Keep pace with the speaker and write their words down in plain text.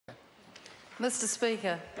Mr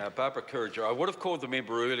Speaker. Barbara Courager, I would have called the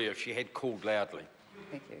member earlier if she had called loudly.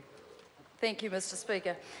 Thank you. Thank you, Mr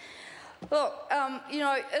Speaker. Look, you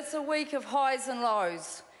know, it's a week of highs and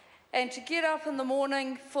lows. And to get up in the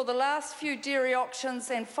morning for the last few dairy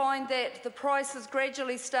auctions and find that the price is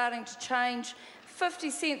gradually starting to change,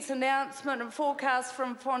 50 cents announcement and forecast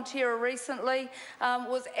from Fonterra recently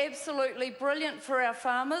was absolutely brilliant for our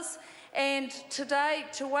farmers. And today,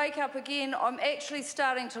 to wake up again, I'm actually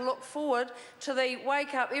starting to look forward to the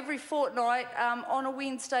wake up every fortnight on a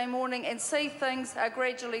Wednesday morning and see things are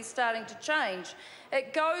gradually starting to change.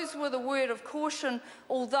 It goes with a word of caution,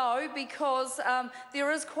 although, because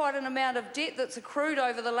there is quite an amount of debt that's accrued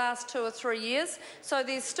over the last 2 or 3 years, so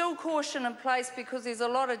there's still caution in place because there's a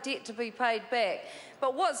lot of debt to be paid back.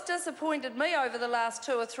 But what's disappointed me over the last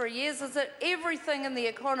 2 or 3 years is that everything in the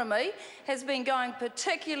economy has been going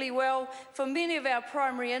particularly well for many of our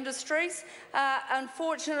primary industries.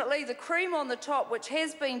 Unfortunately, the cream on the top, which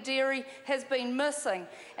has been dairy, has been missing.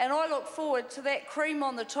 And I look forward to that cream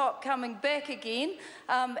on the top coming back again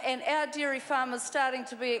and our dairy farmers starting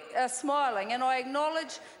to be smiling. And I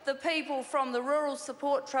acknowledge the people from the Rural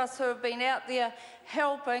Support Trust who have been out there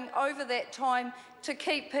helping over that time to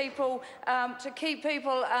keep people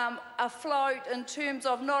afloat in terms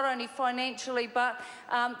of not only financially but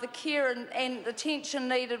the care and attention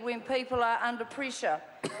needed when people are under pressure.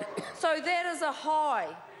 So that is a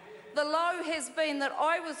high. The low has been that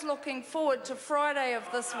I was looking forward to Friday of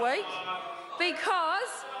this week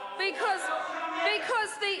because the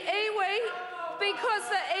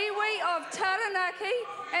iwi of Taranaki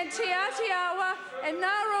and Te Atiawa and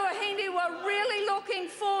Ngāruahine were really looking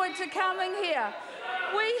forward to coming here.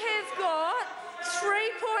 We have got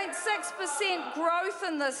 3.6% growth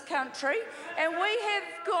in this country, and we have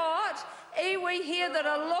got iwi here that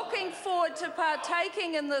are looking forward to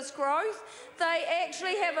partaking in this growth. They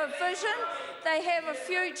actually have a vision, they have a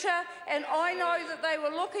future, and I know that they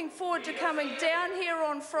were looking forward to coming down here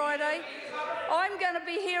on Friday. I'm going to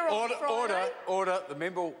be here on Friday. Order. The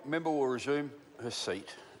member will resume her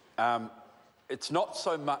seat. It's not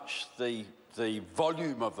so much the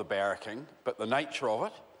volume of the barracking, but the nature of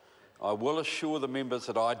it. I will assure the members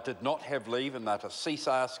that I did not have leave and they're to cease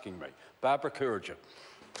asking me. Barbara Courager.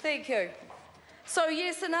 Thank you. So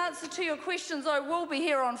yes, in answer to your questions, I will be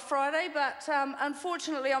here on Friday, but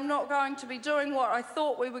unfortunately I'm not going to be doing what I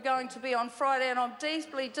thought we were going to be on Friday, and I'm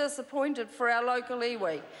deeply disappointed for our local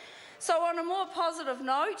iwi. So on a more positive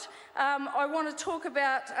note, I want to talk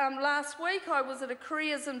about last week I was at a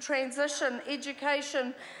Careers and Transition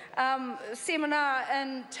Education seminar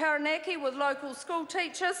in Taranaki with local school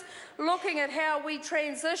teachers, looking at how we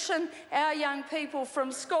transition our young people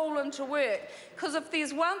from school into work. Because if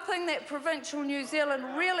there's one thing that provincial New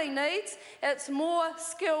Zealand really needs, it's more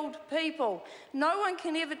skilled people. No one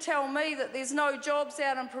can ever tell me that there's no jobs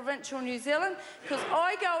out in provincial New Zealand, because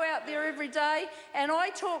I go out there every day and I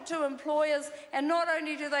talk to employers, and not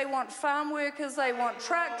only do they want farm workers, they want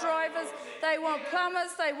truck drivers, they want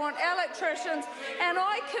plumbers, they want electricians, and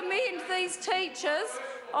I commend these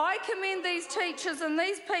teachers and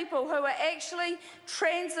these people who are actually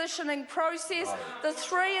transitioning process. The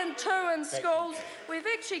 3 and 2 in schools, we've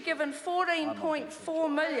actually given $14.4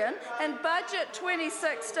 million in budget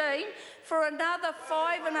 2016 for another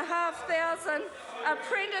 5,500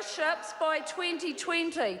 apprenticeships by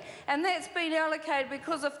 2020, and that's been allocated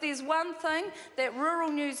because if there's one thing that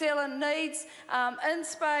rural New Zealand needs in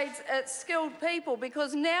spades, it's skilled people,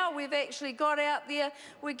 because now we've actually got out there,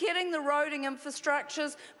 we're getting the roading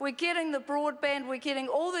infrastructures, we're getting the broadband, we're getting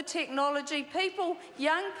all the technology. People,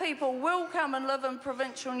 young people will come and live in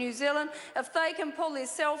provincial New Zealand if they can pull their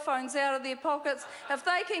cell phones out of their pockets, if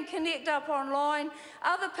they can connect up online.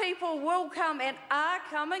 Other people will come and are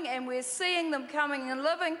coming, and we're seeing them coming and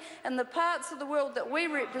living in the parts of the world that we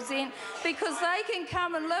represent, because they can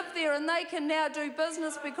come and live there and they can now do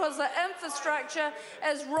business because the infrastructure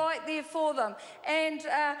is right there for them. And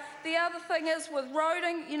the other thing is with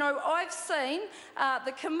roading, you know, I've seen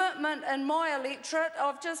the commitment in my electorate.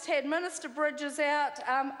 I've just had Minister Bridges out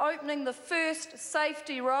opening the first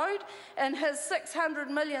safety road in his 600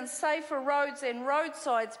 million Safer Roads and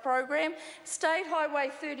Roadsides program, State Highway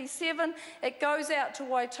 37. It goes out to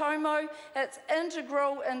Waitomo. It's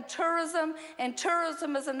integral in tourism, and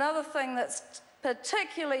tourism is another thing that's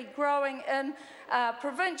particularly growing in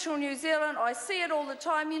provincial New Zealand. I see it all the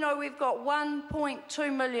time. You know, we've got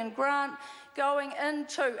 $1.2 million grant. going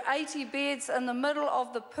into 80 beds in the middle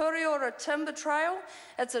of the Puriora Timber Trail.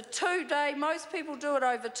 It's a 2-day, most people do it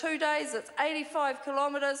over 2 days, it's 85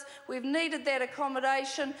 kilometres. We've needed that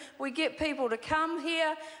accommodation. We get people to come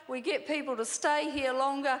here, we get people to stay here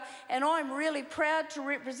longer, and I'm really proud to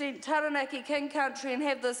represent Taranaki King Country and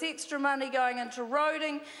have this extra money going into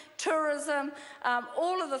roading, tourism,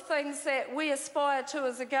 all of the things that we aspire to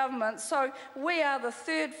as a government. So we are the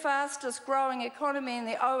 3rd fastest growing economy in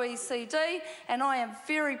the OECD, and I am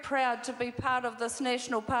very proud to be part of this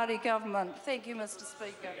National Party government. Thank you, Mr.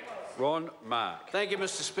 Speaker. Ron Mark. Thank you,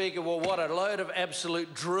 Mr. Speaker. Well, what a load of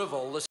absolute drivel.